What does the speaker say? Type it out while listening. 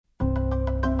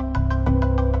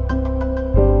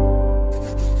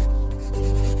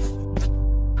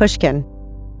Pushkin.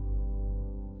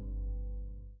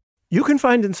 You can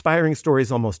find inspiring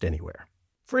stories almost anywhere.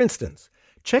 For instance,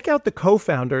 check out the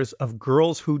co-founders of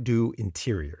Girls Who Do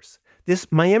Interiors. This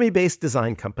Miami-based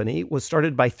design company was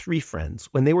started by three friends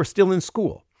when they were still in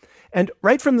school. And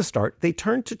right from the start, they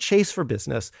turned to Chase for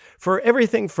Business for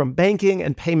everything from banking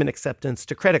and payment acceptance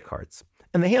to credit cards.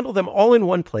 And they handle them all in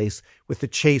one place with the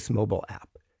Chase mobile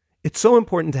app. It's so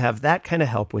important to have that kind of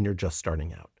help when you're just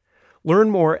starting out.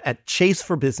 Learn more at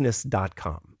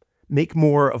chaseforbusiness.com. Make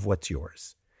more of what's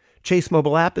yours. Chase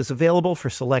mobile app is available for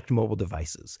select mobile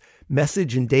devices.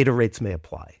 Message and data rates may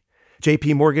apply.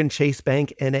 JP Morgan Chase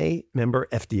Bank N.A., member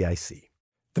FDIC.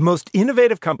 The most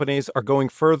innovative companies are going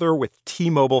further with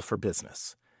T-Mobile for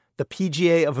Business. The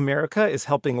PGA of America is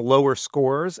helping lower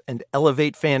scores and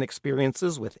elevate fan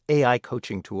experiences with AI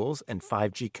coaching tools and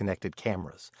 5G connected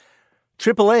cameras.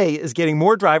 AAA is getting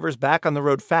more drivers back on the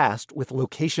road fast with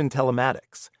location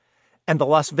telematics. And the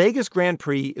Las Vegas Grand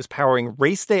Prix is powering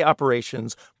race day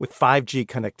operations with 5G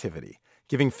connectivity,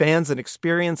 giving fans an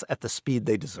experience at the speed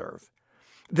they deserve.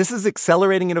 This is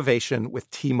accelerating innovation with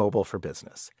T-Mobile for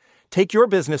Business. Take your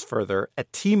business further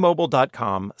at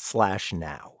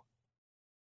T-Mobile.com/now.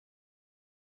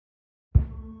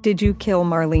 Did you kill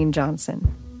Marlene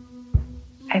Johnson?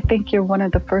 I think you're one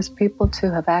of the first people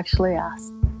to have actually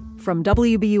asked. From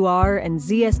WBUR and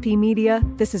ZSP Media,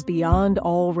 this is Beyond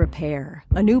All Repair,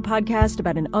 a new podcast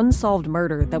about an unsolved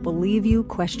murder that will leave you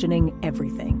questioning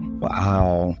everything.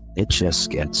 Wow, it just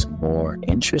gets more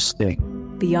interesting.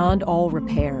 Beyond All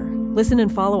Repair. Listen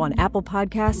and follow on Apple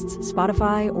Podcasts,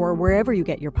 Spotify, or wherever you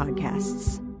get your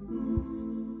podcasts.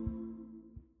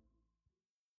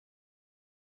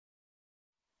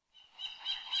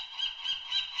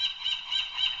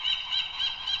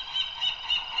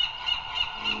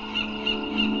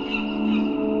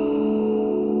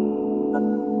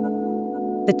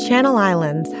 The Channel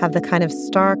Islands have the kind of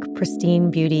stark,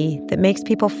 pristine beauty that makes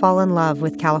people fall in love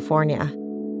with California.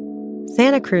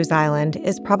 Santa Cruz Island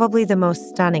is probably the most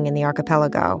stunning in the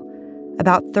archipelago.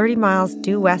 About 30 miles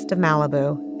due west of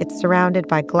Malibu, it's surrounded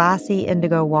by glassy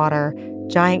indigo water,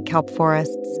 giant kelp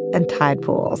forests, and tide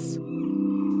pools.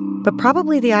 But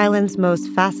probably the island's most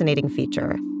fascinating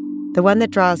feature, the one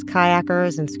that draws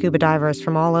kayakers and scuba divers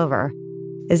from all over,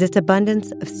 is its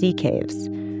abundance of sea caves,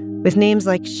 with names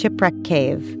like Shipwreck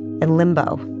Cave and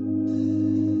Limbo.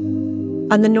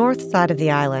 On the north side of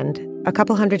the island, a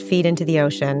couple hundred feet into the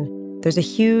ocean, there's a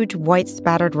huge white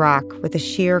spattered rock with a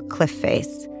sheer cliff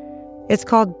face. It's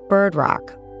called Bird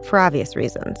Rock, for obvious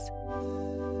reasons.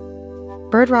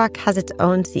 Bird Rock has its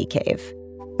own sea cave,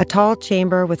 a tall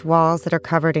chamber with walls that are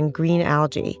covered in green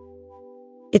algae.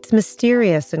 It's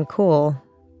mysterious and cool,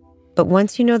 but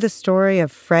once you know the story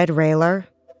of Fred Rayler,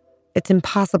 it's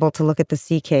impossible to look at the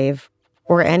sea cave,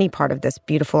 or any part of this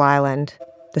beautiful island,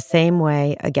 the same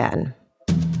way again.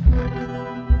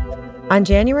 On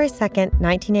January 2nd,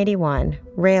 1981,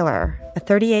 Rayler, a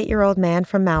 38-year-old man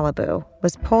from Malibu,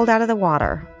 was pulled out of the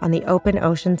water on the open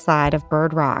ocean side of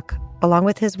Bird Rock, along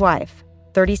with his wife,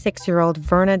 36-year-old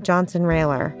Verna Johnson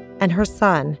Rayler, and her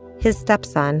son, his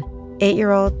stepson,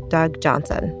 8-year-old Doug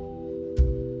Johnson.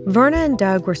 Verna and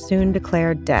Doug were soon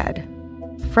declared dead.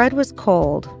 Fred was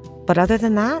cold, but other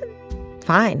than that,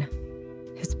 fine.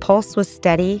 His pulse was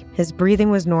steady, his breathing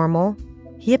was normal.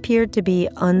 He appeared to be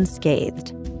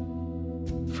unscathed.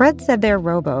 Fred said their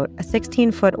rowboat, a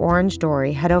 16-foot orange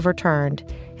dory, had overturned,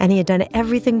 and he had done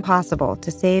everything possible to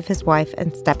save his wife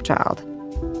and stepchild.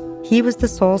 He was the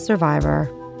sole survivor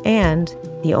and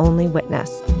the only witness.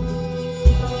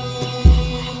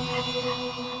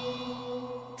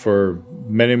 For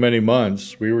many, many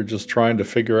months, we were just trying to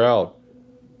figure out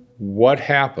what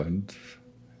happened,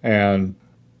 and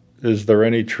is there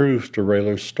any truth to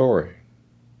Rayler's story?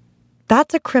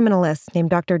 That's a criminalist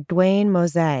named Dr. Dwayne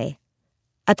Mosey.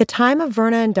 At the time of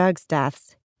Verna and Doug's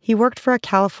deaths, he worked for a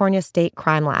California state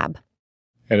crime lab.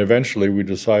 And eventually we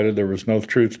decided there was no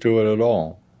truth to it at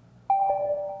all.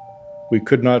 We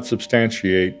could not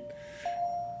substantiate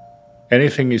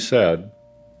anything he said,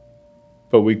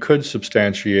 but we could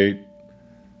substantiate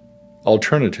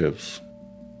alternatives.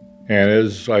 And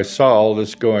as I saw all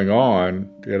this going on,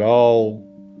 it all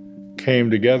came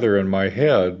together in my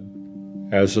head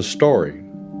as a story.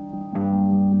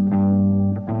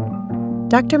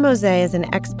 Dr. Mosey is an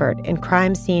expert in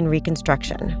crime scene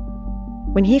reconstruction.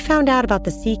 When he found out about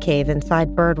the sea cave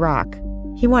inside Bird Rock,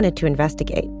 he wanted to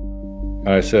investigate. And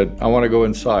I said, I want to go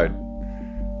inside.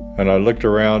 And I looked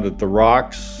around at the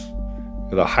rocks,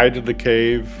 at the height of the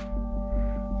cave,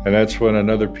 and that's when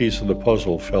another piece of the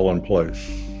puzzle fell in place.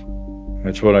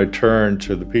 That's when I turned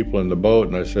to the people in the boat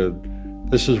and I said,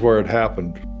 this is where it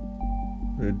happened.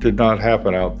 It did not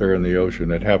happen out there in the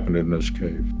ocean. It happened in this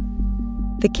cave.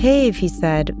 The cave, he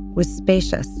said, was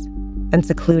spacious and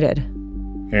secluded.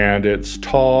 And it's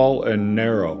tall and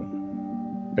narrow.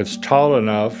 It's tall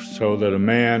enough so that a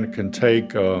man can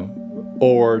take an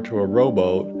oar to a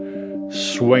rowboat,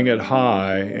 swing it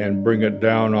high, and bring it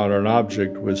down on an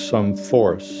object with some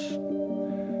force.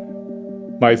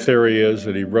 My theory is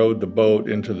that he rowed the boat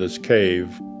into this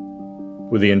cave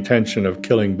with the intention of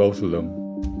killing both of them.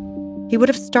 He would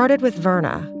have started with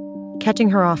Verna, catching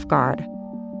her off guard.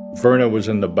 Verna was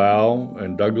in the bow,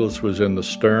 and Douglas was in the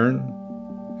stern,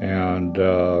 and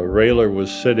Raylor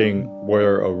was sitting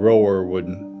where a rower would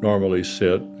normally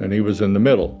sit, and he was in the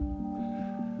middle.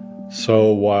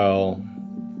 So while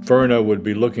Verna would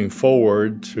be looking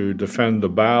forward to defend the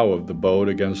bow of the boat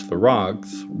against the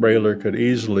rocks, Raylor could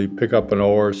easily pick up an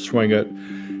oar, swing it,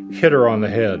 hit her on the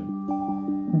head.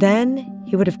 Then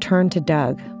he would have turned to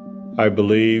Doug. I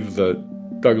believe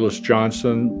that Douglas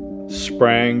Johnson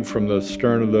sprang from the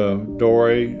stern of the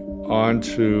dory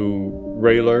onto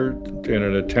Raylor in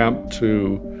an attempt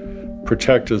to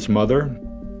protect his mother.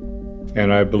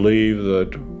 And I believe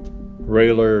that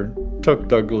Raylor took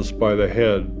Douglas by the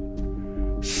head,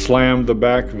 slammed the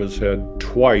back of his head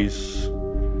twice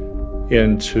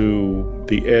into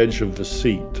the edge of the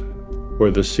seat,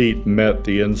 where the seat met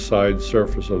the inside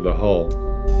surface of the hull.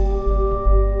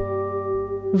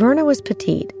 Verna was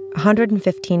petite,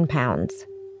 115 pounds.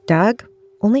 Doug,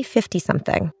 only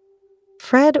 50-something.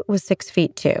 Fred was 6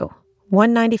 feet 2,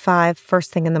 195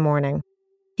 first thing in the morning.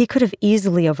 He could have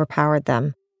easily overpowered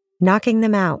them, knocking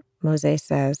them out, Mose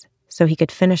says, so he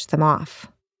could finish them off.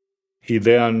 He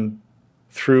then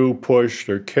threw, pushed,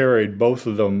 or carried both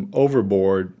of them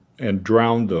overboard and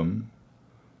drowned them.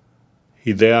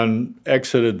 He then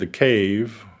exited the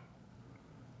cave,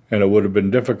 and it would have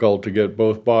been difficult to get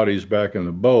both bodies back in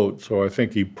the boat, so I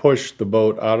think he pushed the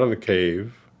boat out of the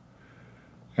cave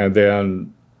and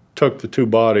then took the two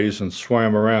bodies and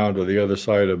swam around to the other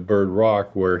side of Bird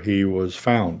Rock, where he was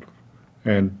found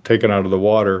and taken out of the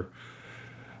water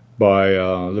by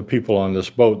the people on this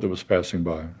boat that was passing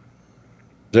by.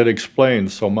 It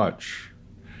explained so much.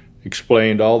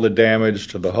 Explained all the damage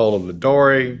to the hull of the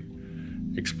dory,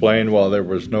 explained why there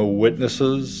was no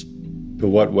witnesses to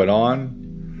what went on.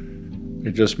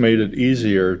 It just made it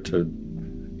easier to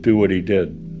do what he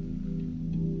did.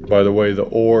 By the way, the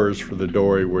oars for the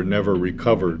dory were never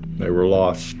recovered. They were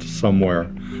lost somewhere,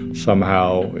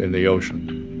 somehow in the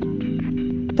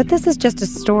ocean. But this is just a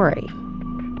story,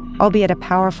 albeit a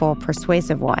powerful,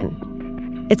 persuasive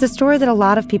one. It's a story that a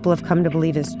lot of people have come to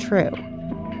believe is true.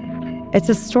 It's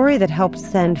a story that helped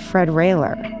send Fred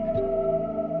Raylor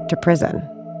to prison.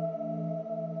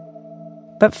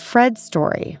 But Fred's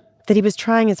story, that he was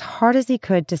trying as hard as he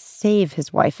could to save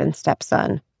his wife and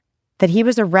stepson, that he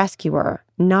was a rescuer,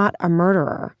 not a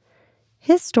murderer,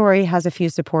 his story has a few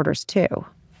supporters too.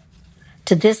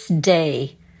 To this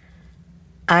day,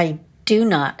 I do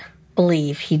not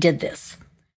believe he did this.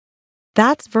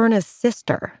 That's Verna's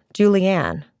sister,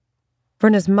 Julianne.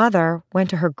 Verna's mother went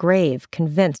to her grave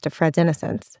convinced of Fred's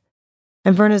innocence.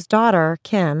 And Verna's daughter,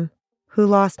 Kim, who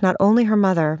lost not only her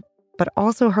mother, but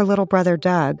also her little brother,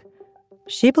 Doug,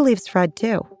 she believes Fred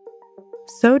too.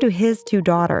 So do his two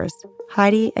daughters,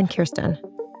 Heidi and Kirsten.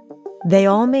 They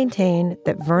all maintain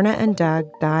that Verna and Doug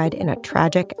died in a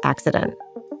tragic accident.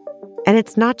 And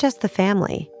it's not just the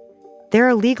family. There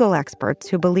are legal experts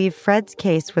who believe Fred's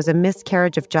case was a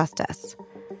miscarriage of justice.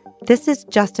 This is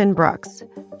Justin Brooks,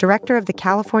 director of the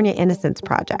California Innocence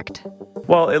Project.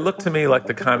 Well, it looked to me like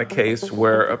the kind of case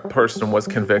where a person was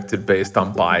convicted based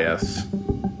on bias.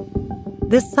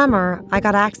 This summer, I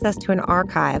got access to an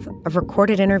archive of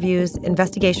recorded interviews,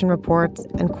 investigation reports,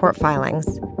 and court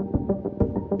filings.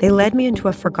 They led me into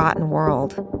a forgotten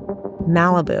world,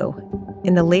 Malibu,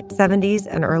 in the late 70s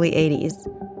and early 80s,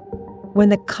 when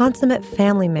the consummate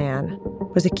family man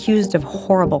was accused of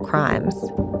horrible crimes.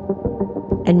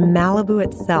 And Malibu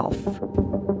itself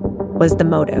was the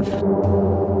motive.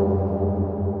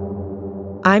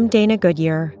 I'm Dana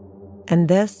Goodyear, and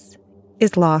this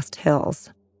is Lost Hills.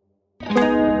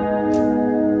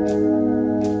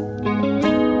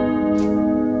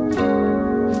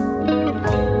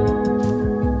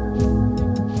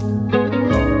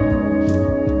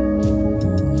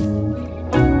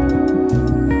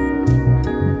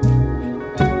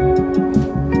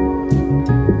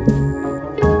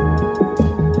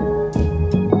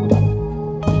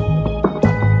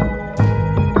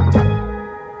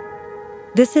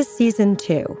 This is Season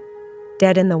 2,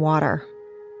 Dead in the Water.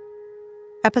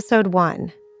 Episode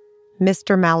 1,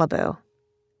 Mr. Malibu.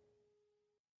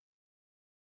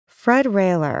 Fred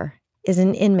Raylor is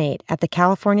an inmate at the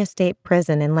California State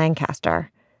Prison in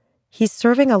Lancaster. He's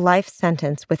serving a life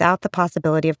sentence without the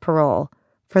possibility of parole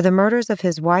for the murders of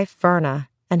his wife, Verna,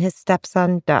 and his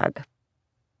stepson, Doug.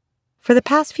 For the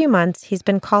past few months, he's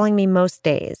been calling me most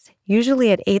days,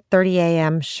 usually at 8:30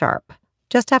 a.m. sharp,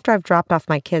 just after I've dropped off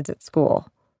my kids at school.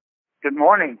 Good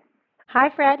morning. Hi,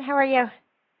 Fred. How are you?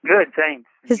 Good, thanks.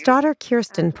 His daughter,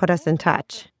 Kirsten, put us in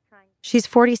touch. She's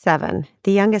 47,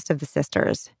 the youngest of the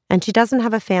sisters, and she doesn't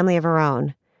have a family of her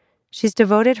own. She's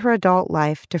devoted her adult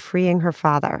life to freeing her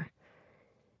father.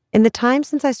 In the time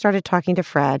since I started talking to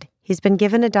Fred, he's been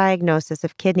given a diagnosis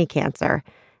of kidney cancer,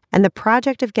 and the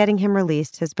project of getting him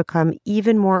released has become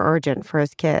even more urgent for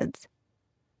his kids.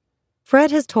 Fred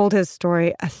has told his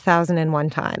story 1,001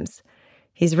 times.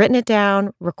 He's written it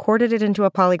down, recorded it into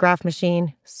a polygraph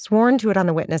machine, sworn to it on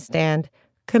the witness stand,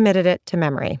 committed it to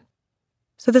memory.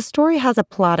 So the story has a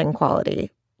plotting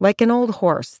quality, like an old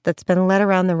horse that's been led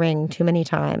around the ring too many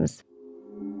times.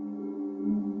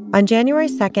 On January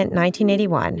 2nd,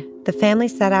 1981, the family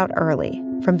set out early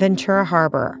from Ventura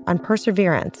Harbor on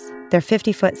Perseverance, their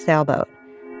 50-foot sailboat.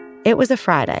 It was a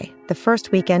Friday, the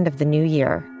first weekend of the new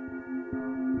year.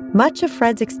 Much of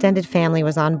Fred's extended family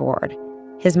was on board,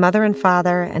 his mother and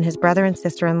father and his brother and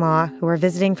sister-in-law who were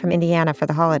visiting from Indiana for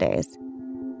the holidays.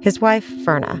 His wife,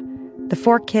 Verna, the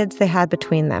 4 kids they had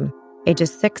between them,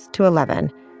 ages 6 to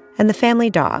 11, and the family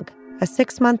dog, a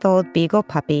 6-month-old beagle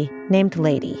puppy named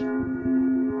Lady.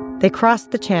 They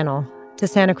crossed the channel to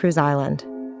Santa Cruz Island.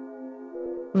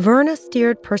 Verna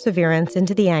steered Perseverance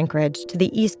into the anchorage to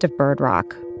the east of Bird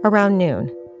Rock around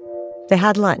noon. They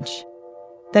had lunch.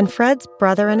 Then Fred's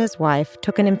brother and his wife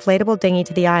took an inflatable dinghy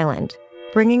to the island,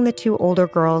 bringing the 2 older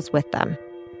girls with them.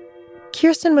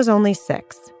 Kirsten was only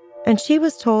 6, and she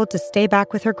was told to stay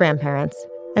back with her grandparents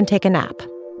and take a nap.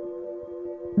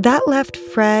 That left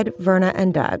Fred, Verna,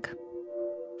 and Doug.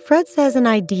 Fred says an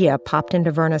idea popped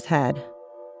into Verna's head.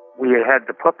 We had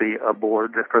the puppy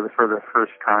aboard for the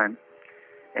first time,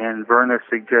 and Verna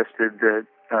suggested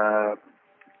that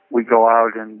we go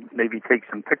out and maybe take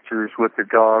some pictures with the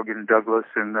dog and Douglas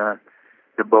and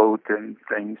the boat and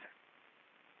things.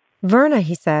 Verna,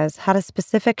 he says, had a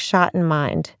specific shot in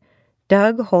mind.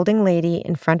 Doug holding Lady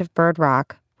in front of Bird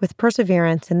Rock with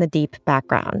Perseverance in the deep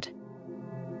background.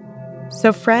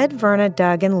 So Fred, Verna,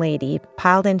 Doug, and Lady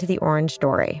piled into the orange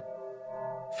dory.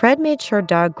 Fred made sure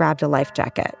Doug grabbed a life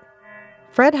jacket.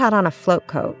 Fred had on a float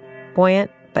coat,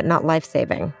 buoyant but not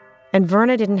life-saving, and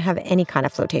Verna didn't have any kind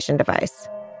of flotation device.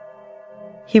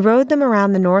 He rowed them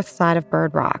around the north side of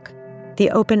Bird Rock, the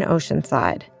open ocean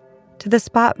side, to the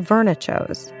spot Verna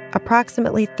chose,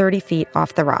 approximately 30 feet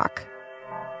off the rock.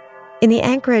 In the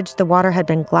anchorage, the water had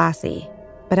been glassy,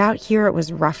 but out here it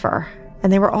was rougher,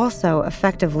 and they were also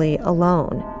effectively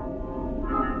alone.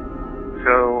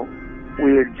 So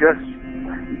we had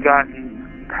just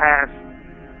gotten past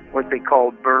what they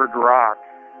called Bird Rock,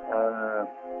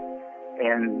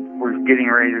 and we're getting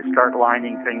ready to start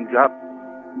lining things up.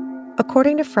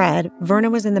 According to Fred, Verna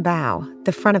was in the bow,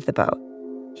 the front of the boat.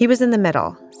 He was in the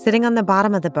middle, sitting on the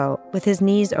bottom of the boat with his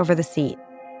knees over the seat.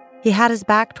 He had his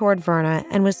back toward Verna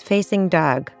and was facing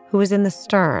Doug, who was in the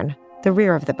stern, the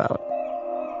rear of the boat.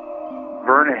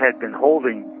 Verna had been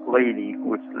holding Lady,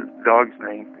 which is the dog's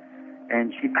name,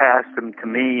 and she passed him to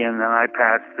me, and then I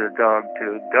passed the dog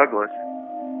to Douglas.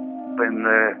 And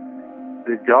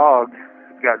the dog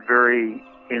got very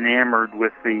enamored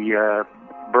with the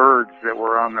birds that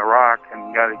were on the rock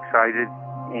and got excited.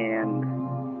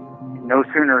 And no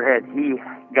sooner had he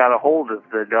got a hold of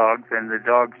the dog than the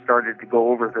dog started to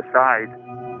go over the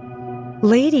side.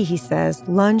 Lady, he says,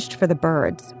 lunged for the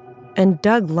birds, and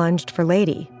Doug lunged for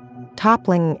Lady,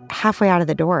 toppling halfway out of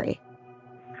the dory.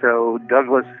 So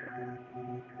Douglas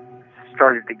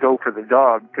started to go for the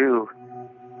dog, too.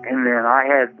 And then I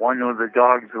had one of the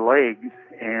dog's legs,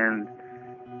 and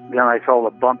then I felt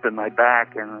a bump in my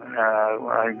back, and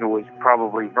I think it was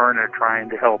probably Verna trying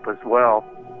to help as well.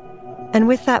 And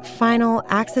with that final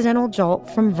accidental jolt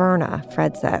from Verna,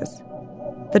 Fred says,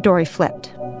 the dory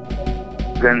flipped.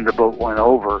 Then the boat went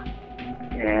over,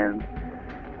 and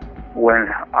when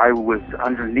I was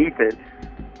underneath it,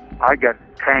 I got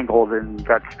tangled and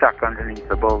got stuck underneath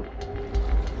the boat.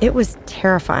 It was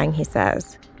terrifying, he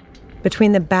says.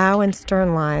 Between the bow and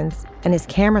stern lines and his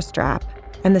camera strap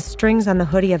and the strings on the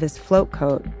hoodie of his float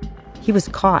coat, he was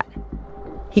caught.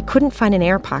 He couldn't find an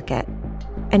air pocket,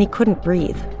 and he couldn't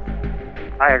breathe.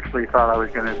 I actually thought I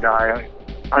was going to die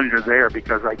under there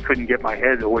because I couldn't get my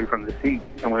head away from the seat,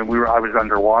 and I was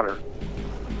underwater.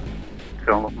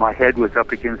 So my head was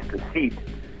up against the seat,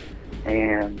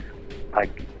 and I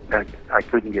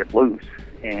couldn't get loose,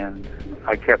 and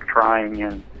I kept trying,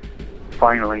 and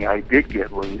finally I did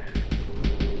get loose.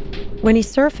 When he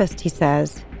surfaced, he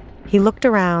says, he looked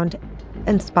around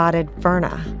and spotted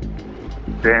Verna.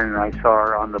 Then I saw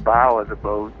her on the bow of the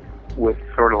boat with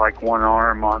sort of like one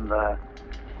arm on the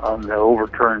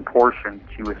overturned portion.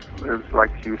 It was like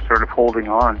she was sort of holding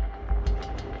on.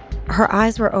 Her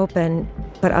eyes were open,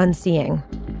 but unseeing.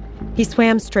 He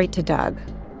swam straight to Doug.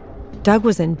 Doug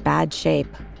was in bad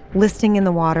shape, listing in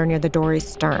the water near the dory's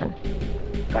stern.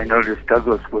 I noticed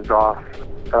Douglas was off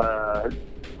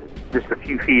just a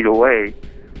few feet away,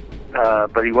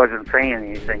 but he wasn't saying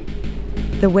anything.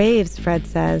 The waves, Fred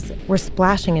says, were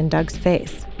splashing in Doug's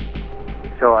face.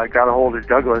 So I got a hold of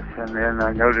Douglas, and then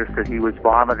I noticed that he was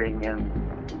vomiting and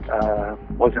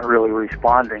wasn't really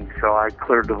responding. So I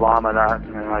cleared the vomit out,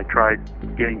 and then I tried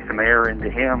getting some air into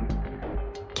him.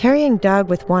 Carrying Doug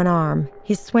with one arm,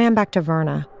 he swam back to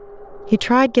Verna. He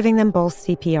tried giving them both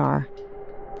CPR.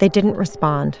 They didn't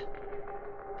respond.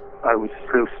 I was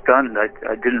so stunned,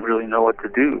 I didn't really know what to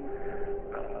do.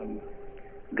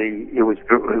 It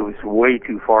was way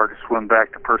too far to swim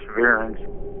back to Perseverance.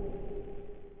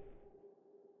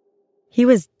 He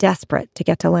was desperate to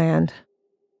get to land.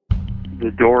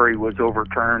 The dory was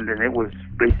overturned, and it was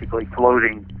basically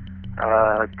floating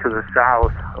to the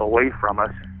south away from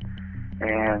us.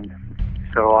 And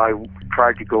so I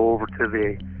tried to go over to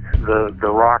the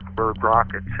rock, Bird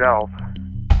Rock itself.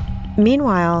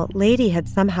 Meanwhile, Lady had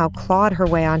somehow clawed her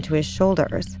way onto his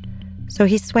shoulders. So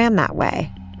he swam that way,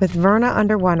 with Verna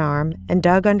under one arm and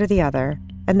Doug under the other,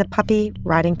 and the puppy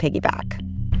riding piggyback.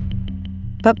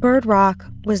 But Bird Rock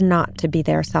was not to be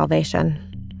their salvation.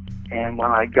 And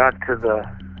when I got to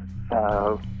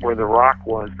where the rock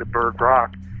was, the Bird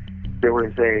Rock, there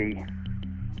was a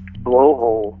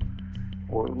blowhole,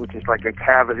 which is like a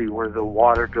cavity where the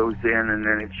water goes in and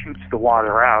then it shoots the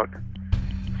water out.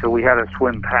 So we had to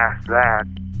swim past that.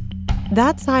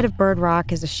 That side of Bird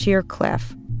Rock is a sheer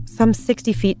cliff, some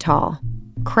 60 feet tall,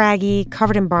 craggy,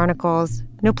 covered in barnacles,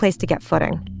 no place to get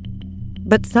footing.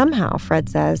 But somehow, Fred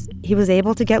says, he was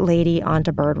able to get Lady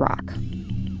onto Bird Rock.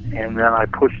 And then I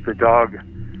pushed the dog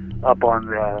up on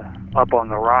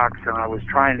the rocks, and I was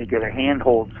trying to get a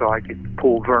handhold so I could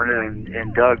pull Verna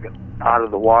and Doug out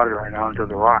of the water and onto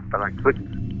the rock, but I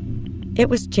couldn't. It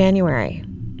was January.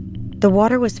 The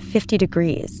water was 50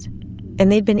 degrees,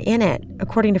 and they'd been in it,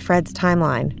 according to Fred's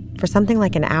timeline, for something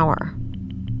like an hour.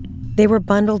 They were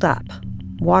bundled up,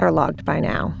 waterlogged by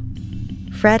now.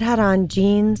 Fred had on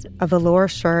jeans, a velour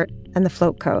shirt, and the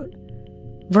float coat.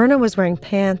 Verna was wearing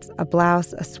pants, a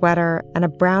blouse, a sweater, and a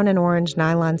brown and orange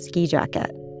nylon ski jacket.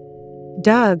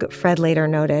 Doug, Fred later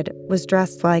noted, was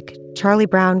dressed like Charlie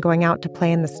Brown going out to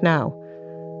play in the snow.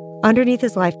 Underneath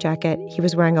his life jacket, he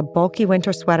was wearing a bulky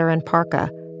winter sweater and parka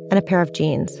and a pair of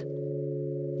jeans.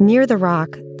 Near the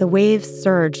rock, the waves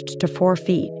surged to 4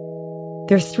 feet.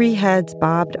 Their 3 heads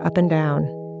bobbed up and down.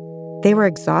 They were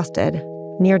exhausted,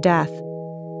 near death.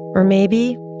 Or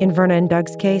maybe, in Verna and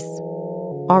Doug's case,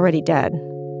 already dead.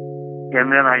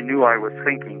 And then I knew I was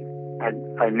sinking.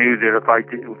 I knew that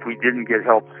if we didn't get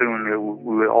help soon, we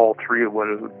would, all three would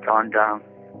have gone down.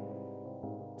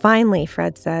 Finally,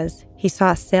 Fred says, he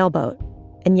saw a sailboat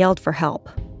and yelled for help.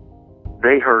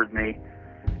 They heard me,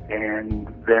 and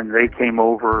then they came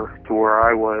over to where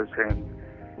I was and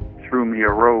threw me a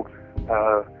rope.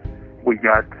 We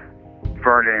got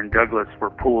Verna and Douglas were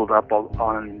pulled up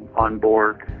on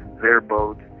board their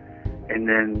boat, and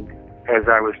then as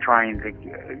I was trying to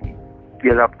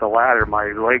get up the ladder,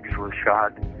 my legs were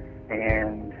shot,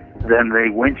 and then they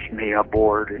winched me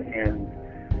aboard, and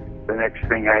the next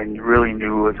thing I really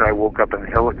knew was I woke up in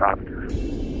a helicopter.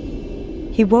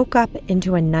 He woke up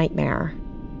into a nightmare.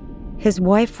 His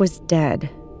wife was dead.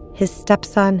 His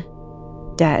stepson,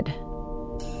 dead.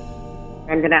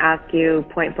 I'm going to ask you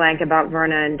point blank about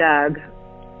Verna and Doug.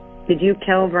 Did you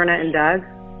kill Verna and Doug?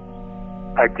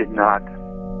 I did not.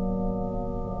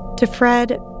 To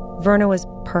Fred, Verna was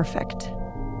perfect.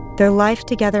 Their life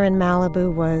together in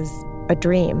Malibu was a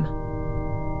dream.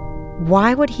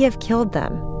 Why would he have killed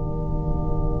them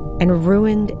and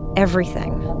ruined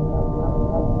everything?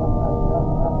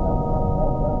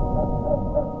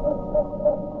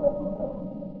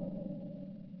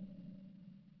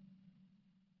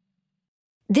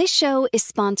 This show is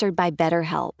sponsored by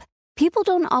BetterHelp. People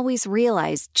don't always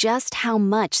realize just how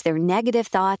much their negative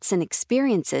thoughts and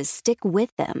experiences stick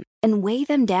with them and weigh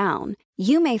them down.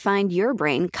 You may find your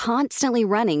brain constantly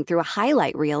running through a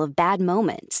highlight reel of bad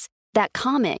moments. That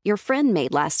comment your friend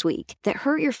made last week that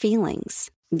hurt your feelings.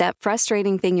 That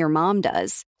frustrating thing your mom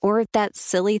does. Or that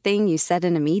silly thing you said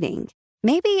in a meeting.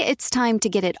 Maybe it's time to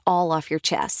get it all off your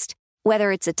chest.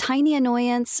 Whether it's a tiny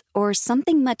annoyance or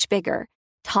something much bigger,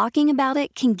 Talking about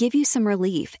it can give you some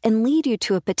relief and lead you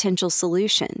to a potential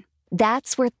solution.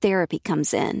 That's where therapy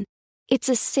comes in. It's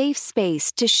a safe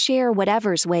space to share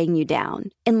whatever's weighing you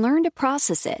down and learn to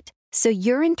process it so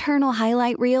your internal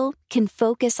highlight reel can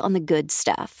focus on the good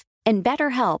stuff. And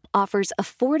BetterHelp offers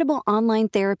affordable online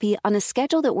therapy on a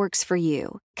schedule that works for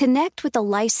you. Connect with a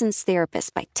licensed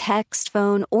therapist by text,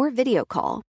 phone, or video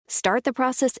call. Start the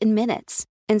process in minutes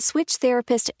and switch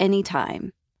therapist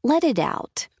anytime. Let it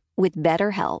out with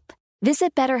BetterHelp.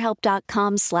 Visit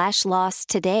BetterHelp.com/lost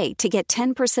today to get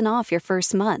 10% off your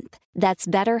first month. That's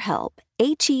BetterHelp,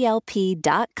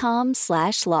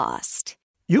 HELP.com/lost.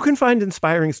 You can find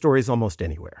inspiring stories almost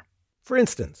anywhere. For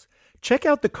instance, check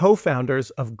out the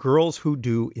co-founders of Girls Who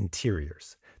Do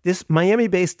Interiors. This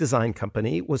Miami-based design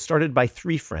company was started by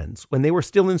three friends when they were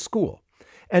still in school.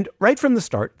 And right from the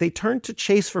start, they turned to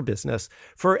Chase for Business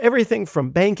for everything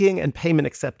from banking and payment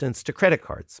acceptance to credit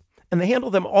cards. And they handle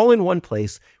them all in one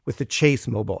place with the Chase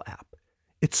mobile app.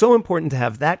 It's so important to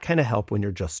have that kind of help when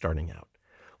you're just starting out.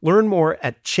 Learn more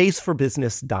at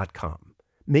chaseforbusiness.com.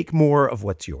 Make more of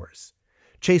what's yours.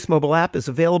 Chase mobile app is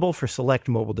available for select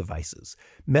mobile devices.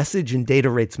 Message and data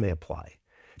rates may apply.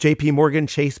 JP Morgan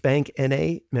Chase Bank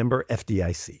N.A., member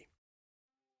FDIC.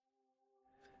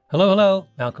 Hello.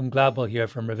 Malcolm Gladwell here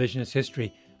from Revisionist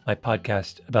History, my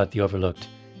podcast about the overlooked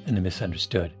and the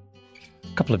misunderstood.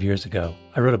 A couple of years ago,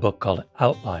 I wrote a book called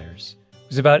Outliers. It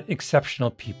was about exceptional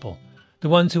people, the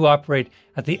ones who operate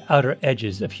at the outer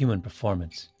edges of human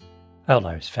performance.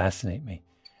 Outliers fascinate me.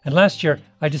 And last year,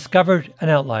 I discovered an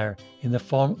outlier in the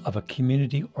form of a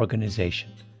community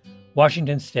organization,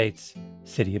 Washington State's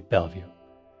City of Bellevue.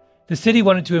 The city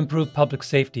wanted to improve public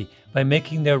safety by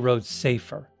making their roads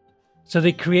safer. So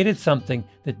they created something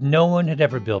that no one had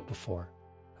ever built before,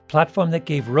 a platform that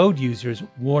gave road users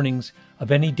warnings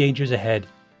of any dangers ahead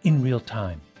in real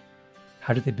time.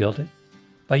 How did they build it?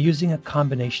 By using a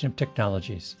combination of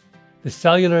technologies: the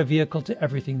cellular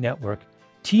vehicle-to-everything network,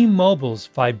 T-Mobile's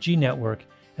 5G network,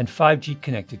 and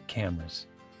 5G-connected cameras.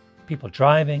 People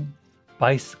driving,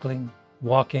 bicycling,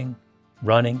 walking,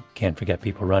 running, can't forget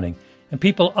people running, and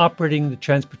people operating the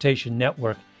transportation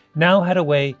network now had a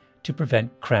way to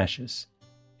prevent crashes.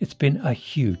 It's been a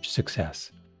huge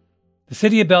success. The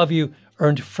City of Bellevue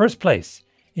earned first place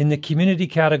in the community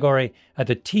category at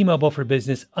the T-Mobile for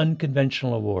Business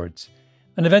Unconventional Awards,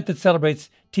 an event that celebrates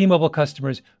T-Mobile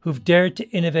customers who've dared to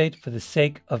innovate for the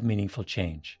sake of meaningful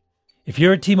change. If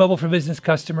you're a T-Mobile for Business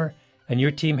customer and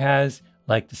your team has,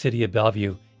 like the City of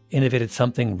Bellevue, innovated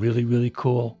something really, really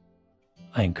cool,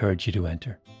 I encourage you to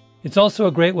enter. It's also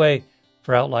a great way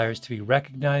for outliers to be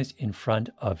recognized in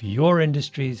front of your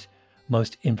industry's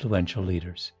most influential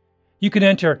leaders. You can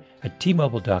enter at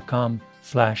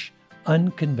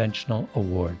tmobile.com/unconventional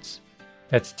awards.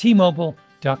 That's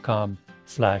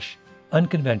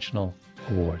tmobile.com/unconventional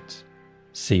awards.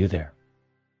 See you there.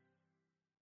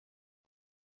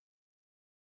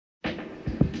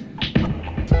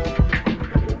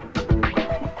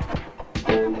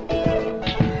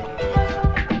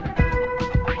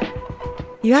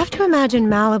 You have to imagine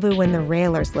Malibu when the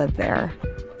Railers lived there.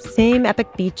 Same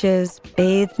epic beaches,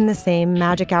 bathed in the same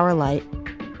magic hour light,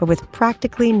 but with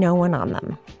practically no one on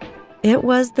them. It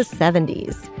was the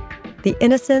 70s. The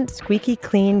innocent, squeaky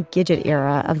clean Gidget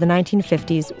era of the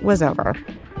 1950s was over.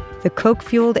 The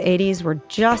coke-fueled 80s were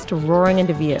just roaring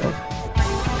into view.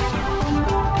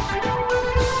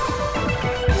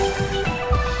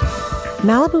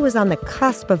 Malibu was on the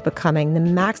cusp of becoming the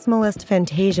maximalist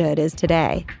fantasia it is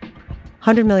today.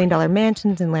 $100 million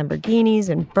mansions and Lamborghinis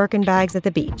and Birkin bags at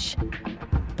the beach.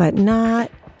 But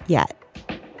not yet.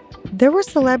 There were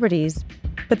celebrities,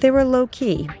 but they were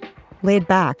low-key, laid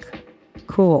back,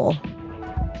 cool.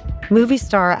 Movie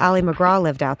star Ally McGraw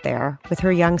lived out there with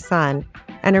her young son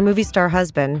and her movie star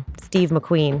husband, Steve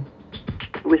McQueen.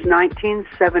 It was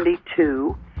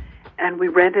 1972, and we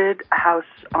rented a house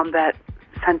on that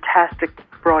fantastic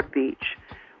broad beach,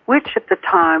 which at the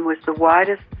time was the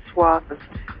widest swath of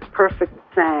perfect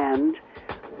sand.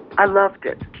 I loved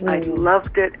it. I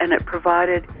loved it, and it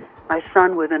provided my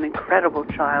son with an incredible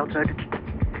childhood.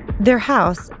 Their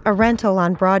house, a rental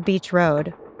on Broad Beach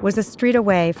Road, was a street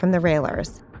away from the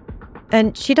Railers.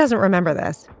 And she doesn't remember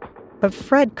this, but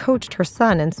Fred coached her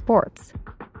son in sports.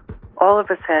 All of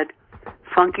us had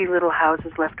funky little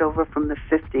houses left over from the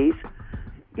 50s.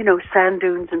 You know, sand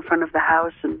dunes in front of the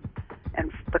house and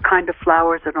the kind of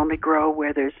flowers that only grow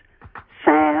where there's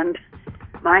sand.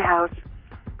 My house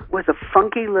was a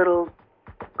funky little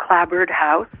clapboard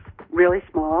house, really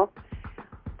small,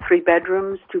 3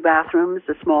 bedrooms, 2 bathrooms,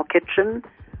 a small kitchen,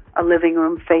 a living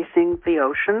room facing the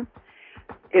ocean.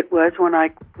 It was, when I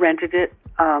rented it,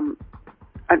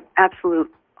 a an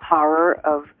absolute horror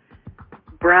of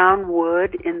brown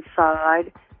wood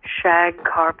inside, shag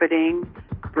carpeting,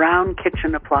 brown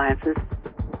kitchen appliances.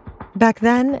 Back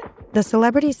then, the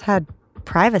celebrities had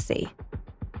privacy.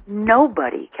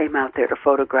 Nobody came out there to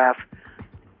photograph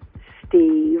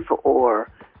Steve or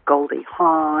Goldie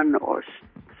Hawn or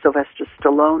Sylvester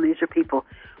Stallone. These are people,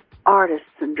 artists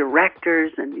and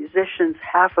directors and musicians.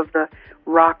 Half of the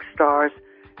rock stars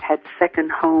had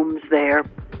second homes there.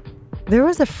 There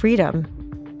was a freedom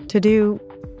to do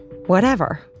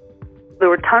whatever. There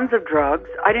were tons of drugs.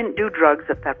 I didn't do drugs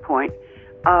at that point.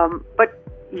 But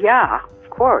yeah, of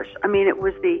course. I mean, it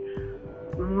was the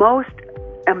most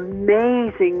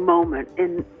amazing moment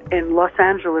in Los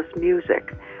Angeles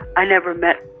music. I never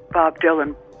met Bob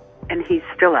Dylan, and he's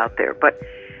still out there. But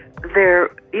there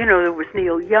was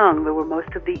Neil Young. There were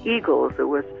most of the Eagles. There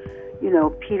was,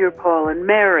 Peter, Paul, and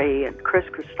Mary, and Chris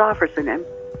Christopherson,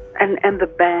 and the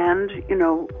band,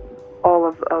 all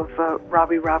of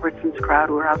Robbie Robertson's crowd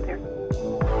were out there.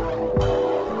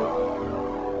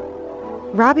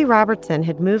 Robbie Robertson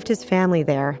had moved his family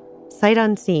there, sight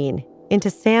unseen, into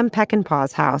Sam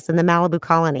Peckinpah's house in the Malibu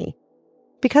colony,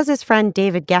 because his friend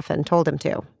David Geffen told him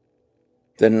to.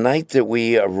 The night that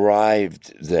we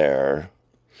arrived there,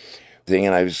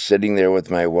 and I was sitting there with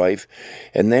my wife,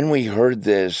 and then we heard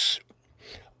this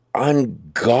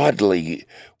ungodly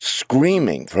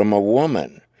screaming from a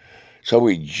woman. So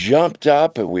we jumped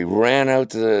up and we ran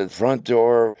out to the front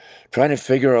door, trying to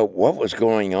figure out what was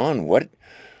going on. What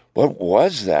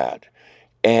was that?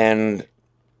 And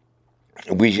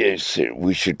we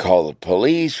should call the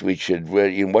police. What should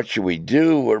we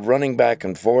do? We're running back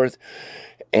and forth.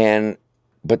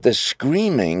 But the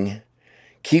screaming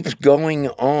keeps going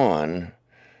on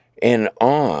and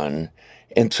on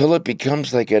until it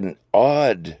becomes like an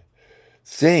odd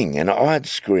thing, an odd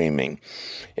screaming.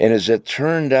 And as it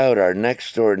turned out, our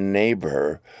next door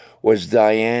neighbor was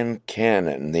Diane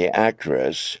Cannon, the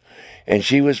actress, and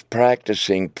she was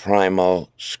practicing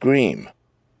primal scream.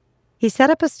 He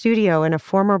set up a studio in a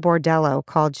former bordello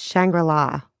called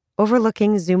Shangri-La,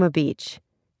 overlooking Zuma Beach.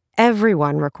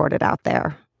 Everyone recorded out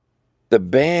there. The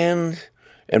band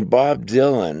and Bob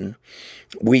Dylan,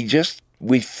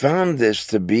 we found this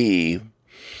to be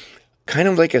kind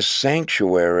of like a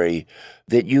sanctuary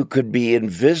that you could be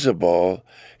invisible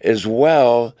as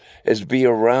well as be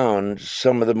around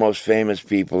some of the most famous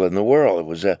people in the world. It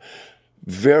was a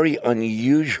very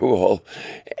unusual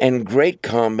and great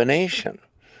combination.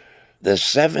 The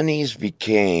 70s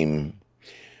became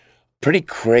pretty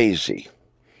crazy,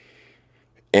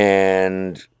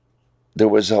 and there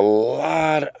was a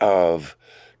lot of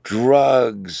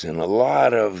drugs and a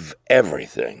lot of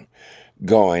everything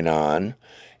going on.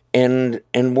 And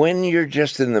when you're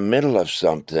just in the middle of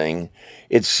something,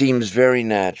 it seems very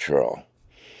natural,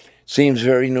 seems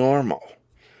very normal.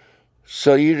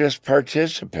 So you just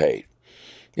participate.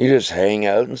 You just hang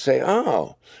out and say,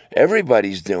 oh,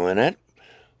 everybody's doing it.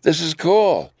 This is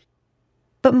cool.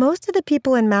 But most of the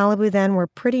people in Malibu then were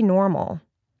pretty normal.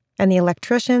 And the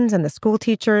electricians and the school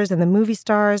teachers and the movie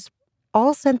stars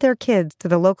all sent their kids to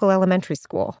the local elementary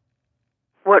school.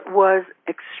 What was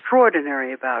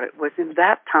extraordinary about it was in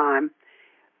that time,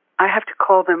 I have to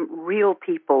call them real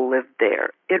people lived there.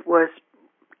 It was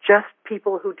just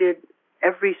people who did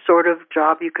every sort of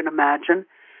job you can imagine.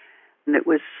 And it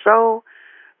was so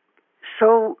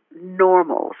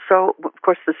normal. So, of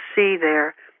course, the sea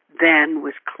there then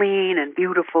was clean and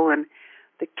beautiful, and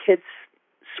the kids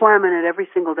swam in it every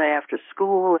single day after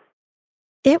school.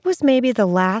 It was maybe the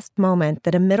last moment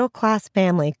that a middle-class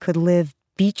family could live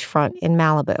beachfront in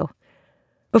Malibu.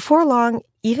 Before long,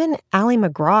 even Ally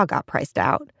McGraw got priced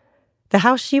out. The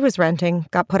house she was renting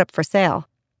got put up for sale.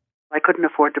 I couldn't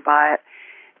afford to buy it,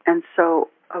 and so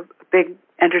a big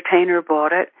entertainer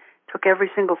bought it, took every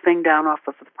single thing down off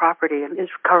of the property, and is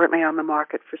currently on the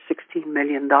market for $16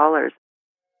 million.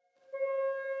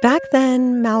 Back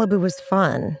then, Malibu was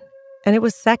fun, and it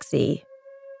was sexy,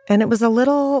 and it was a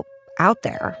little out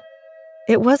there.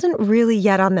 It wasn't really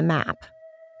yet on the map,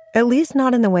 at least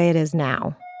not in the way it is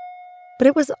now. But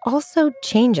it was also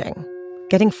changing,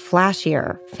 getting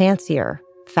flashier, fancier,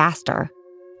 faster.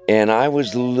 And I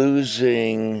was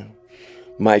losing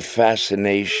my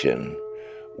fascination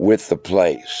with the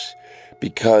place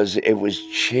because it was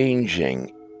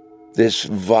changing. This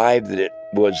vibe that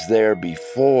was there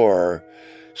before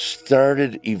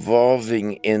started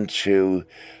evolving into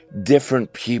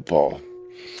different people.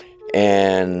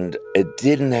 And it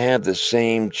didn't have the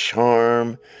same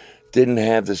charm, didn't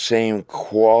have the same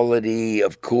quality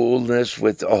of coolness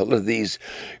with all of these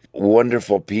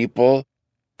wonderful people.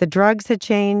 The drugs had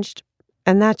changed,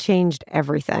 and that changed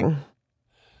everything.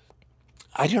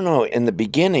 I don't know, in the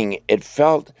beginning, it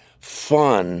felt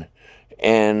fun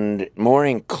and more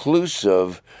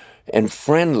inclusive and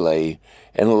friendly.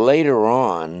 And later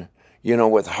on,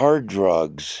 with hard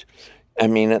drugs, I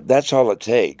mean, that's all it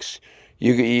takes.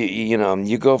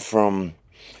 You go from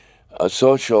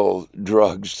social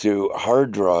drugs to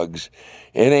hard drugs.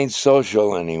 It ain't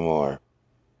social anymore.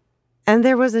 And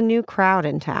there was a new crowd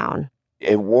in town.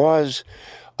 It was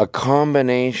a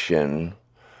combination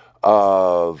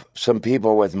of some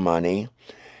people with money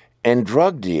and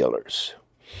drug dealers.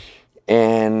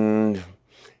 And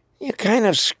kind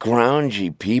of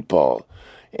scroungy people.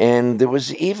 And there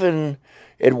was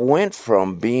it went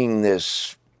from being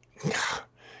this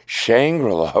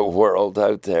Shangri-La world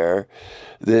out there,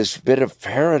 this bit of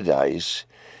paradise,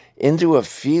 into a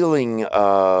feeling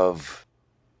of,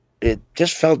 it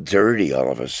just felt dirty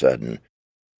all of a sudden.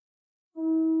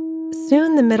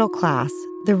 Soon the middle class,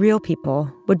 the real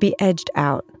people, would be edged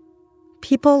out.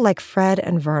 People like Fred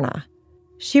and Verna.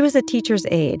 She was a teacher's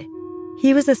aide.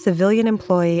 He was a civilian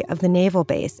employee of the naval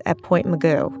base at Point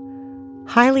Mugu,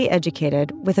 highly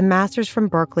educated with a master's from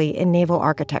Berkeley in naval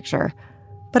architecture,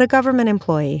 but a government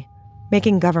employee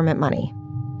making government money.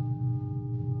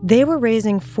 They were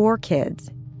raising 4 kids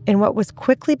in what was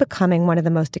quickly becoming one of the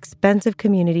most expensive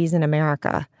communities in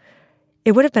America.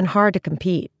 It would have been hard to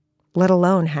compete, let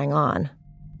alone hang on.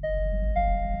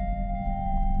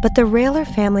 But the Railer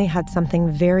family had something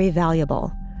very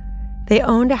valuable. They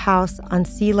owned a house on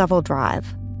Sea Level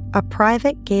Drive, a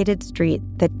private gated street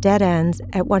that dead ends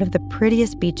at one of the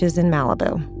prettiest beaches in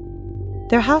Malibu.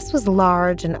 Their house was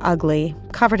large and ugly,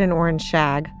 covered in orange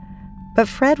shag, but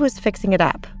Fred was fixing it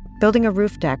up, building a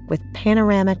roof deck with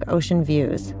panoramic ocean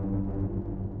views.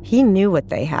 He knew what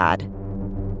they had.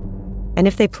 And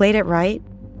if they played it right,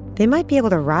 they might be able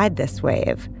to ride this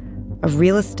wave of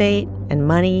real estate and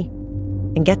money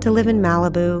and get to live in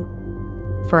Malibu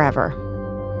forever.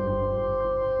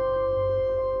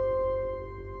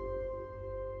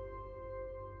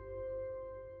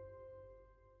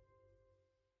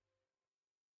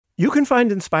 You can find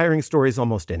inspiring stories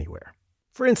almost anywhere.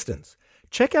 For instance,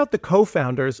 check out the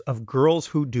co-founders of Girls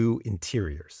Who Do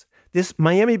Interiors. This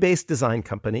Miami-based design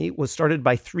company was started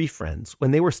by 3 friends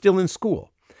when they were still in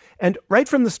school. And right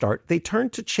from the start, they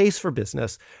turned to Chase for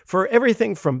Business for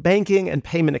everything from banking and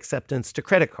payment acceptance to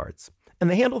credit cards. And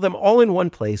they handle them all in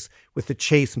one place with the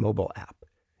Chase mobile app.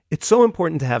 It's so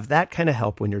important to have that kind of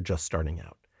help when you're just starting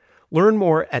out. Learn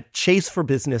more at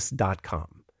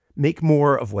chaseforbusiness.com. Make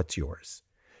more of what's yours.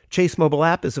 Chase mobile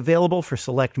app is available for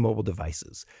select mobile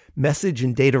devices. Message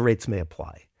and data rates may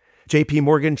apply. JP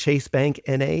Morgan Chase Bank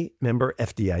N.A., member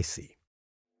FDIC.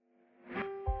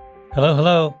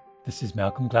 Hello. This is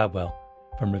Malcolm Gladwell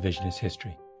from Revisionist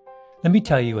History. Let me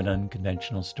tell you an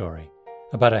unconventional story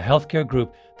about a healthcare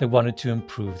group that wanted to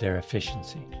improve their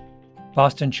efficiency.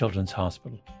 Boston Children's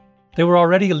Hospital. They were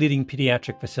already a leading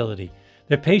pediatric facility.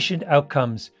 Their patient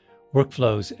outcomes,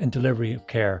 workflows, and delivery of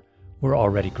care were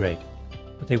already great.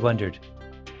 But they wondered,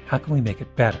 how can we make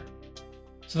it better?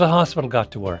 So the hospital got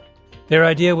to work. Their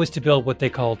idea was to build what they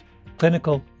called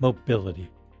clinical mobility,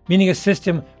 meaning a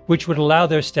system which would allow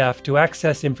their staff to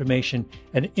access information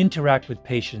and interact with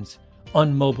patients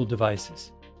on mobile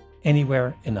devices,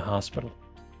 anywhere in the hospital.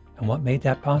 And what made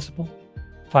that possible?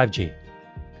 5G.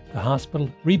 The hospital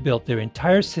rebuilt their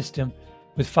entire system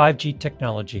with 5G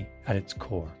technology at its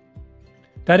core.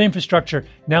 That infrastructure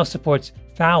now supports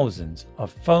thousands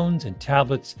of phones and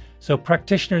tablets so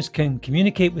practitioners can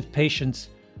communicate with patients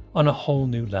on a whole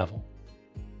new level.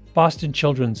 Boston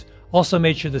Children's also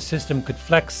made sure the system could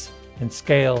flex and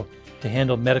scale to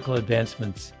handle medical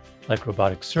advancements like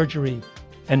robotic surgery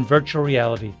and virtual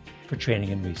reality for training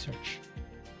and research.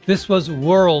 This was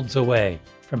worlds away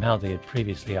from how they had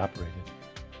previously operated.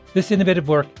 This innovative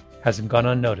work hasn't gone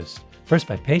unnoticed, first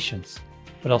by patients,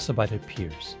 but also by their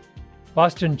peers.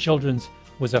 Boston Children's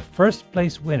was a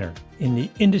first-place winner in the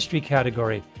industry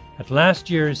category at last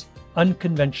year's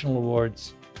Unconventional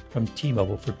Awards from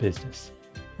T-Mobile for Business,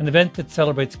 an event that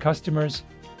celebrates customers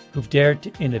who've dared to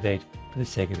innovate for the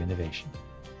sake of innovation.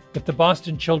 If the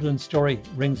Boston Children's story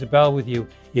rings a bell with you,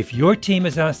 if your team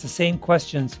has asked the same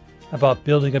questions about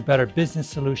building a better business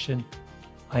solution,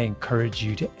 I encourage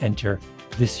you to enter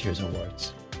this year's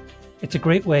awards. It's a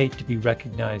great way to be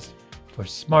recognized for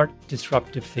smart,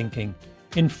 disruptive thinking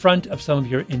in front of some of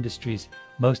your industry's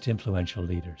most influential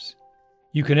leaders.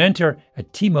 You can enter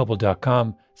at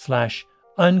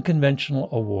tmobile.com/unconventional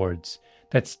awards.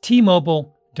 That's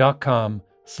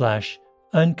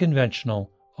tmobile.com/unconventional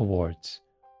awards.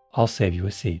 I'll save you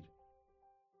a seat.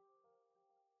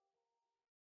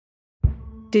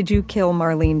 Did you kill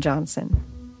Marlene Johnson?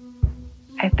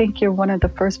 I think you're one of the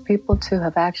first people to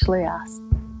have actually asked.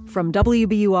 From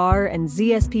WBUR and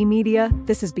ZSP Media,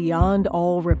 this is Beyond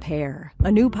All Repair,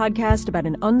 a new podcast about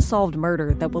an unsolved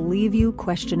murder that will leave you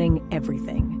questioning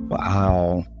everything.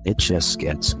 Wow, it just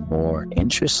gets more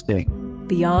interesting.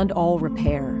 Beyond All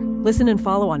Repair. Listen and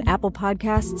follow on Apple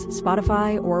Podcasts,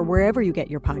 Spotify, or wherever you get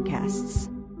your podcasts.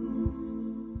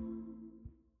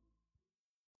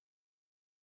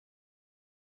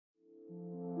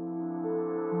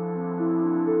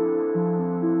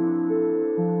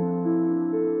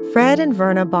 Fred and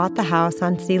Verna bought the house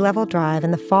on Sea Level Drive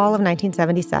in the fall of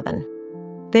 1977.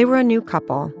 They were a new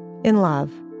couple, in love,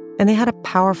 and they had a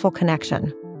powerful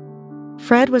connection.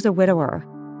 Fred was a widower.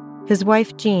 His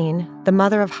wife, Jean, the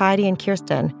mother of Heidi and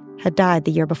Kirsten, had died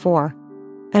the year before.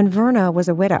 And Verna was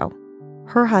a widow.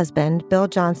 Her husband, Bill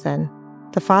Johnson,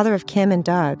 the father of Kim and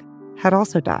Doug, had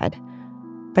also died.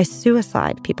 By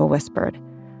suicide, people whispered.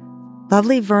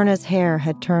 Lovely Verna's hair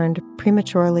had turned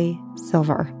prematurely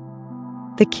silver.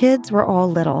 The kids were all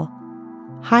little.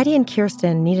 Heidi and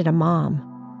Kirsten needed a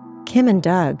mom. Kim and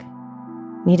Doug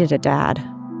needed a dad.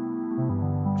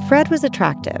 Fred was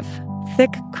attractive.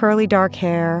 Thick, curly dark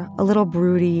hair, a little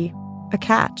broody, a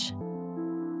catch.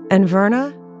 And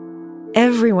Verna?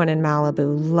 Everyone in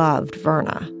Malibu loved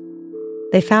Verna.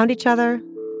 They found each other,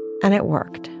 and it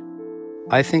worked.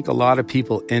 I think a lot of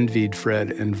people envied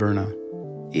Fred and Verna.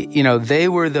 You know, they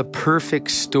were the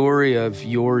perfect story of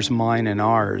yours, mine, and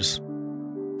ours.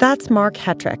 That's Mark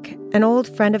Hetrick, an old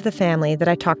friend of the family that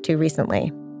I talked to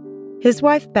recently. His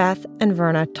wife Beth and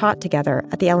Verna taught together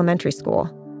at the elementary school.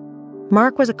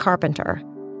 Mark was a carpenter.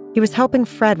 He was helping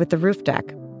Fred with the roof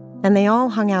deck, and they all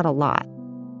hung out a lot.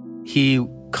 He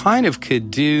kind of could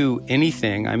do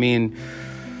anything. I mean,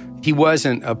 he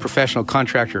wasn't a professional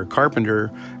contractor or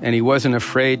carpenter, and he wasn't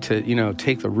afraid to,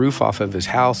 take the roof off of his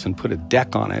house and put a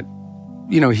deck on it.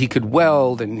 He could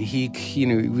weld, and he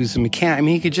was a mechanic. I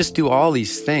mean, he could just do all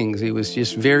these things. He was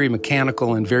just very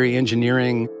mechanical and very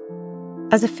engineering.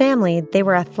 As a family, they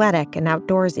were athletic and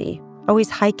outdoorsy, always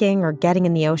hiking or getting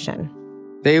in the ocean.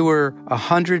 They were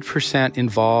 100%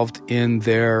 involved in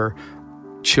their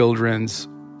children's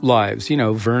lives.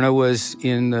 Verna was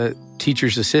in the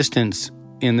teacher's assistants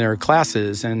in their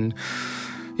classes, and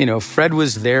Fred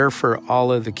was there for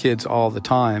all of the kids all the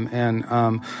time, and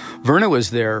Verna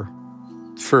was there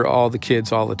for all the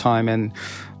kids all the time. And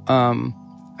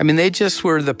they just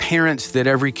were the parents that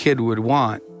every kid would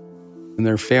want. And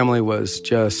their family was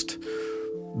just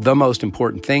the most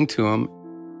important thing to them.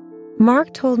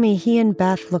 Mark told me he and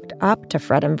Beth looked up to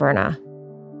Fred and Verna.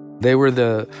 They were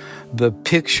the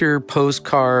picture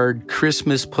postcard,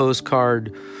 Christmas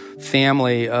postcard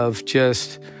family of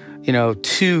just,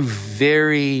 two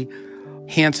very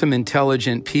handsome,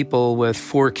 intelligent people with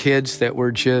 4 kids that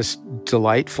were just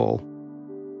delightful.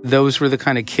 Those were the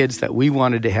kind of kids that we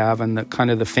wanted to have and the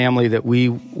kind of the family that we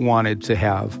wanted to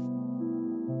have.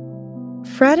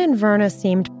 Fred and Verna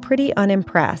seemed pretty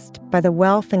unimpressed by the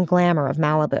wealth and glamour of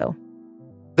Malibu.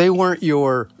 They weren't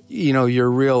your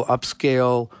real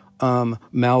upscale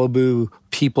Malibu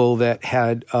people that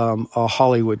had a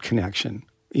Hollywood connection,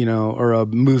 or a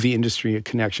movie industry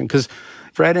connection. Because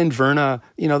Fred and Verna,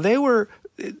 they were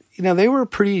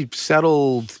pretty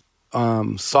settled,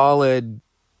 solid,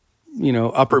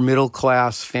 upper middle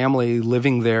class family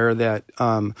living there that,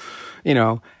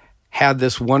 had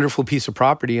this wonderful piece of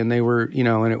property, and they were,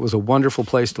 and it was a wonderful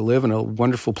place to live and a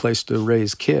wonderful place to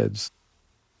raise kids.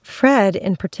 Fred,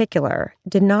 in particular,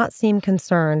 did not seem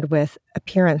concerned with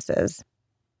appearances.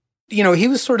 He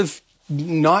was sort of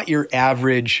not your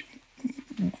average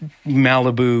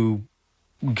Malibu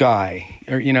guy.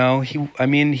 Or,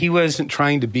 he wasn't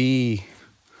trying to be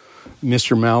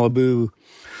Mr. Malibu.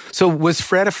 So was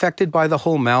Fred affected by the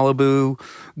whole Malibu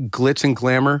glitz and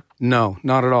glamour? No,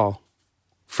 not at all.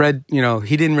 Fred,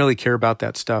 he didn't really care about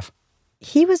that stuff.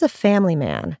 He was a family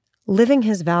man, living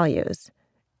his values.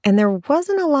 And there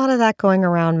wasn't a lot of that going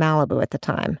around Malibu at the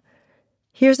time.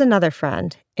 Here's another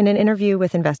friend in an interview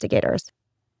with investigators.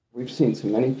 We've seen so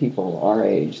many people our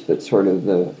age that sort of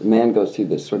the man goes through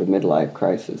this sort of midlife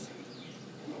crisis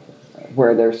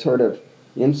where they're sort of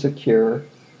insecure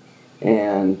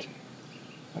and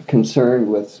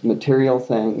concerned with material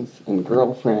things and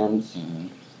girlfriends,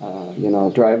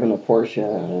 driving a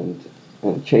Porsche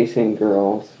and chasing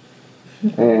girls,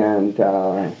 and,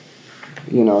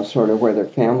 sort of where their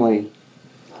family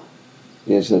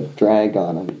is a drag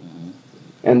on them.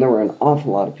 And there were an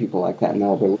awful lot of people like that in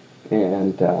Malibu.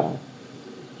 And,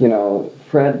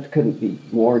 Fred couldn't be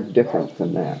more different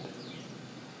than that.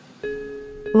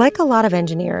 Like a lot of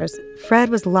engineers, Fred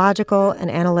was logical and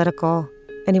analytical,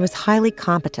 and he was highly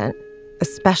competent,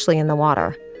 especially in the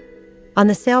water. On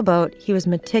the sailboat, he was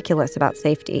meticulous about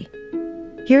safety.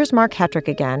 Here's Mark Hetrick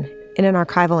again in an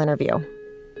archival interview.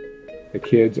 The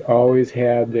kids always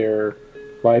had their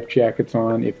life jackets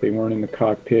on if they weren't in the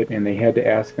cockpit, and they had to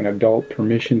ask an adult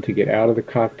permission to get out of the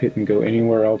cockpit and go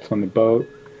anywhere else on the boat.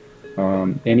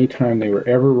 Anytime they were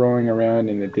ever rowing around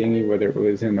in the dinghy, whether it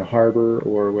was in the harbor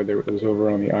or whether it was over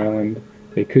on the island,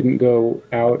 they couldn't go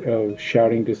out of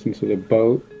shouting distance of the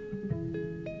boat.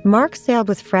 Mark sailed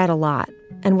with Fred a lot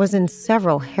and was in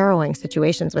several harrowing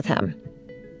situations with him.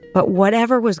 But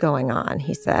whatever was going on,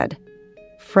 he said,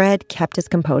 Fred kept his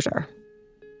composure.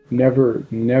 Never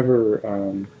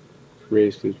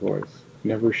raised his voice,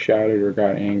 never shouted or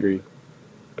got angry,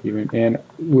 and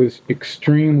was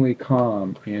extremely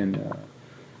calm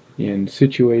in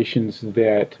situations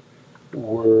that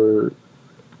were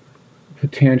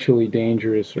potentially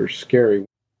dangerous or scary.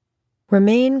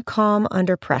 Remain calm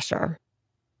under pressure.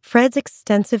 Fred's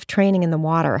extensive training in the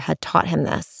water had taught him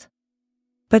this.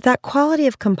 But that quality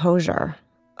of composure,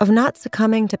 of not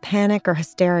succumbing to panic or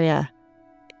hysteria,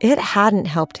 it hadn't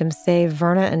helped him save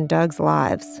Verna and Doug's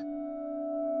lives.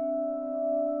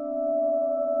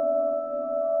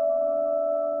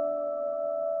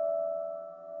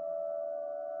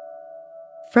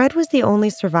 Fred was the only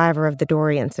survivor of the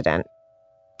Dory incident,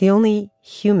 the only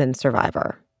human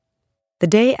survivor. The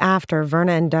day after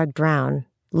Verna and Doug drowned,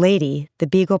 Lady, the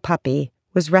beagle puppy,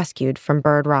 was rescued from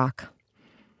Bird Rock.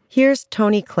 Here's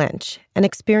Tony Clinch, an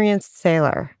experienced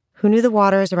sailor who knew the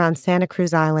waters around Santa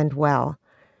Cruz Island well.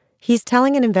 He's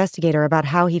telling an investigator about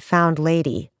how he found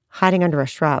Lady hiding under a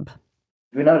shrub.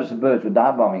 We noticed the birds were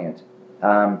dive bombing it.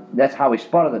 That's how we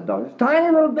spotted the dog. It's a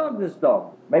tiny little dog, this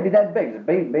dog. Maybe that big. It's a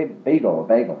beagle.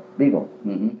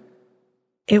 Mm-hmm.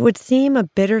 It would seem a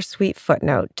bittersweet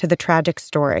footnote to the tragic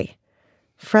story.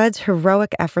 Fred's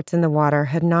heroic efforts in the water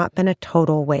had not been a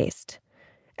total waste.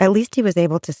 At least he was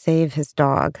able to save his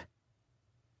dog.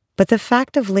 But the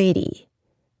fact of Lady,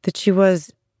 that she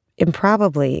was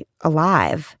improbably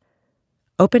alive,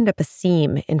 opened up a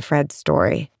seam in Fred's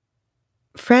story.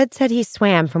 Fred said he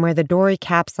swam from where the Dory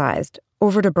capsized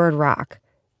over to Bird Rock,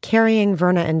 carrying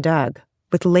Verna and Doug,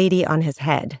 with Lady on his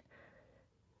head.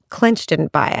 Clinch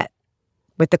didn't buy it.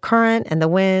 With the current and the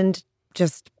wind,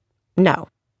 just no.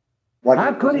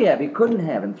 How could he have? He couldn't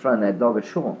have and thrown that dog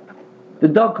ashore. The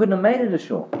dog couldn't have made it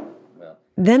ashore.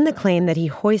 Then the claim that he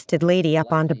hoisted Lady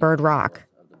up onto Bird Rock,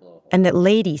 and that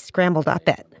Lady scrambled up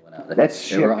it. That's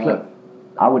sheer cliff.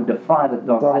 I would defy the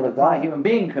dog. I defy a human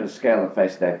being could have scaled the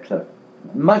face of that cliff.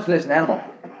 Much less an animal.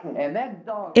 And that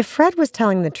dog... If Fred was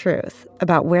telling the truth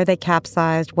about where they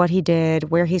capsized, what he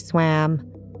did, where he swam,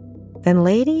 then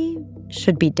Lady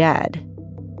should be dead.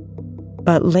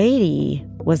 But Lady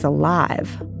was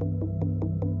alive.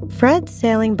 Fred's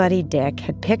sailing buddy Dick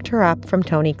had picked her up from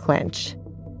Tony Clinch.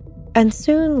 And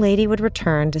soon Lady would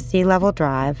return to Sea Level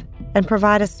Drive and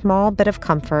provide a small bit of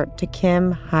comfort to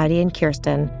Kim, Heidi, and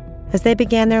Kirsten as they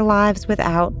began their lives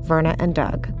without Verna and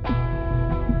Doug.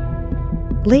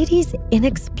 Lady's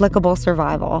inexplicable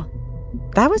survival,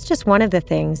 that was just one of the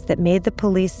things that made the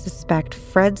police suspect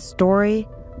Fred's story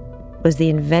was the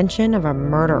invention of a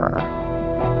murderer.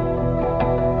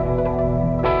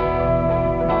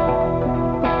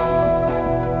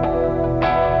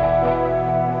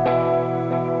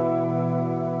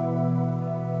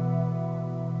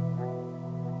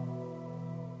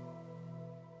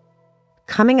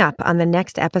 Coming up on the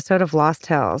next episode of Lost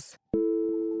Hills,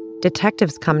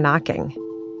 detectives come knocking.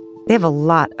 They have a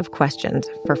lot of questions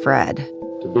for Fred.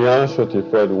 To be honest with you,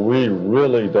 Fred, we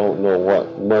really don't know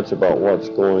much about what's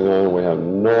going on. We have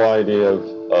no idea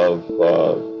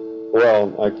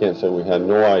well, I can't say we had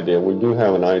no idea. We do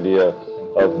have an idea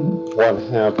of what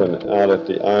happened out at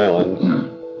the island,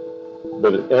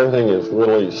 but everything is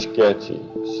really sketchy.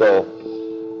 So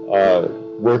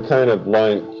we're kind of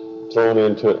like thrown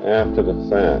into it after the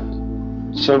fact.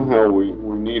 Somehow we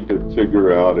need to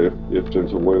figure out if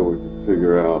there's a way we can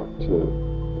figure out to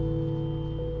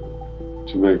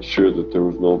make sure that there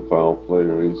was no foul play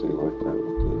or anything like that.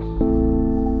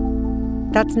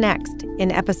 That's next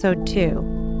in episode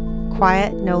 2,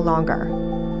 Quiet No Longer.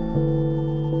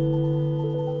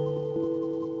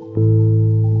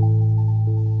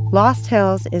 Lost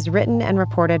Hills is written and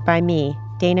reported by me,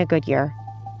 Dana Goodyear.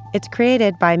 It's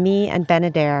created by me and Ben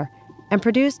Adair and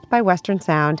produced by Western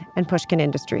Sound and Pushkin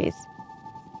Industries.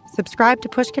 Subscribe to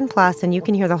Pushkin Plus and you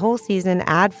can hear the whole season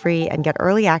ad-free and get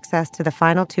early access to the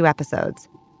final 2 episodes.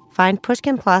 Find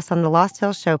Pushkin Plus on the Lost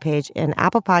Hills show page in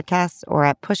Apple Podcasts or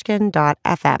at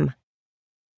pushkin.fm.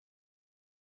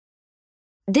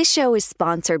 This show is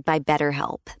sponsored by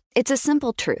BetterHelp. It's a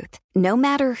simple truth. No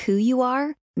matter who you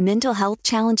are, mental health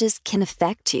challenges can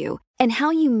affect you, And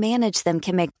how you manage them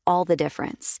can make all the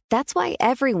difference. That's why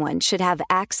everyone should have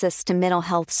access to mental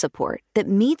health support that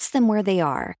meets them where they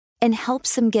are and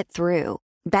helps them get through.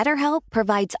 BetterHelp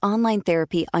provides online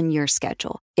therapy on your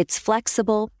schedule. It's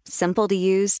flexible, simple to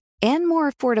use, and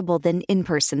more affordable than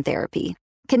in-person therapy.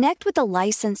 Connect with a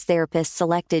licensed therapist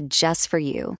selected just for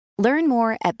you. Learn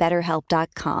more at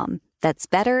BetterHelp.com. That's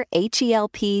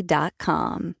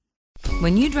BetterHelp.com.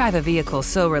 When you drive a vehicle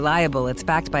so reliable it's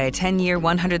backed by a 10-year,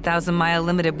 100,000-mile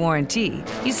limited warranty,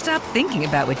 you stop thinking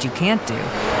about what you can't do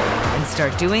and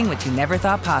start doing what you never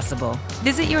thought possible.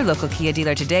 Visit your local Kia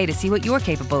dealer today to see what you're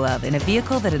capable of in a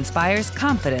vehicle that inspires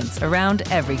confidence around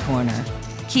every corner.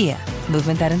 Kia,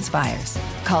 movement that inspires.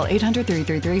 Call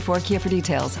 800-333-4KIA for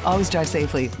details. Always drive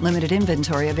safely. Limited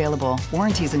inventory available.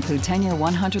 Warranties include 10-year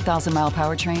 100,000-mile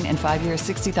powertrain and 5-year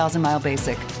 60,000-mile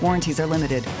basic. Warranties are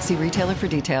limited. See retailer for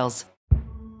details.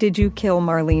 Did you kill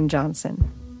Marlene Johnson?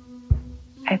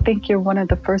 I think you're one of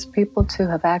the first people to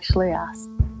have actually asked.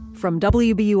 From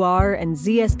WBUR and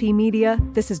ZSP Media,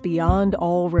 this is Beyond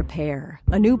All Repair,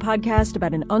 a new podcast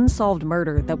about an unsolved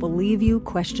murder that will leave you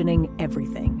questioning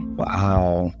everything.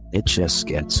 Wow, it just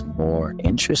gets more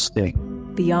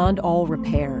interesting. Beyond All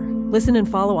Repair. Listen and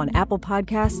follow on Apple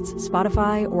Podcasts,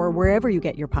 Spotify, or wherever you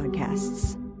get your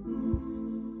podcasts.